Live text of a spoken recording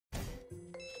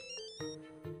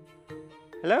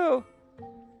Hello?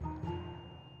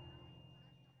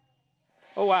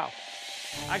 Oh, wow.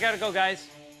 I gotta go, guys.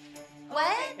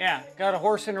 What? Yeah, got a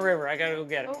horse in the river. I gotta go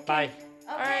get it. Okay. Bye. Okay.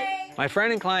 All right. My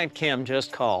friend and client Kim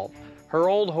just called. Her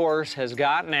old horse has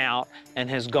gotten out and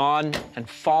has gone and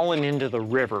fallen into the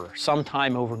river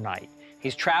sometime overnight.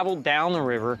 He's traveled down the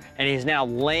river and he's now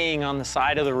laying on the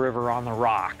side of the river on the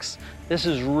rocks. This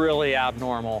is really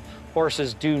abnormal.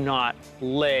 Horses do not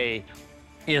lay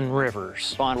in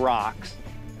rivers on rocks.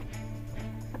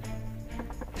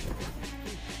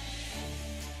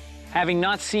 Having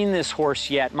not seen this horse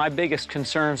yet, my biggest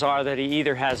concerns are that he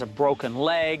either has a broken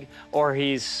leg or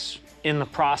he's in the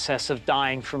process of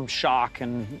dying from shock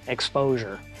and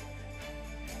exposure.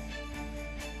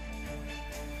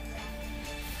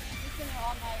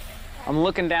 I'm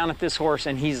looking down at this horse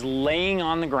and he's laying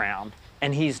on the ground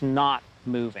and he's not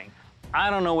moving. I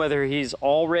don't know whether he's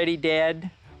already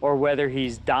dead or whether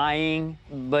he's dying,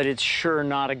 but it's sure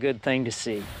not a good thing to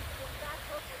see.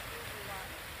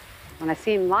 When I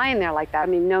see him lying there like that, I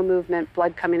mean, no movement,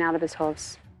 blood coming out of his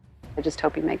hoofs. I just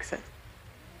hope he makes it.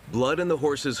 Blood in the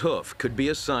horse's hoof could be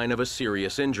a sign of a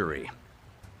serious injury.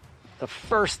 The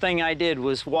first thing I did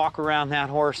was walk around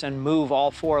that horse and move all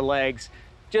four legs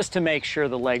just to make sure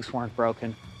the legs weren't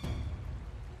broken.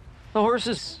 The horse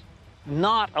is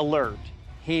not alert.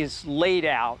 He's laid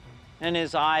out and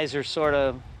his eyes are sort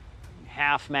of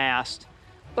half-masked,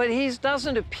 but he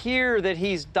doesn't appear that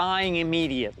he's dying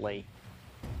immediately.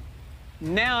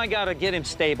 Now I gotta get him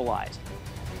stabilized.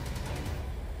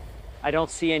 I don't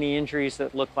see any injuries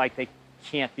that look like they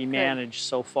can't be managed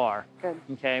so far. Good.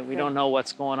 Okay, we Good. don't know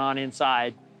what's going on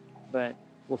inside, but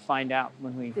we'll find out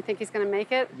when we... Do you think he's gonna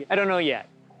make it? I don't know yet.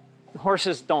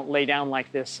 Horses don't lay down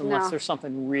like this unless No. there's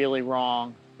something really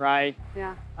wrong, right?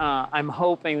 Yeah. I'm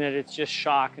hoping that it's just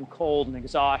shock and cold and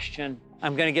exhaustion.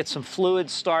 I'm gonna get some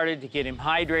fluids started to get him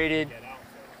hydrated,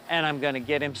 and I'm gonna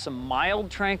get him some mild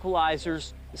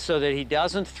tranquilizers so that he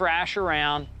doesn't thrash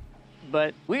around,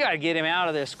 but we gotta get him out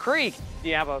of this creek. Do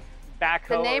you have a backhoe?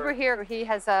 The neighbor here, he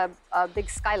has a big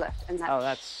skylift, and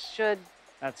that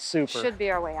that's super. should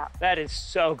be our way out. That is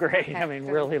so great. Okay, I mean,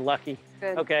 good. really lucky.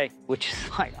 Good. Okay, which is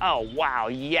like, oh, wow,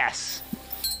 yes.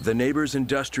 The neighbor's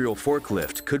industrial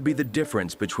forklift could be the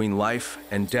difference between life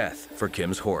and death for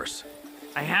Kim's horse.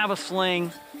 I have a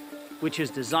sling, which is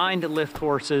designed to lift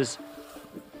horses.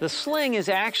 The sling is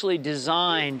actually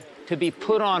designed to be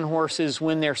put on horses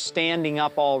when they're standing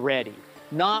up already,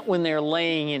 not when they're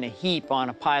laying in a heap on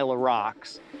a pile of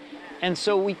rocks. And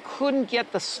so we couldn't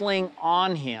get the sling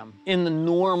on him in the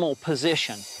normal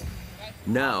position.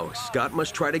 Now, Scott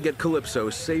must try to get Calypso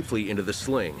safely into the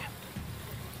sling.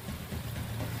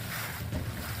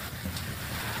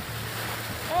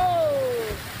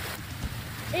 Oh!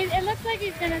 It looks like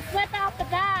he's gonna slip out the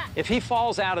back. If he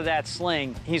falls out of that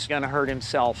sling, he's gonna hurt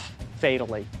himself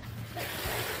fatally.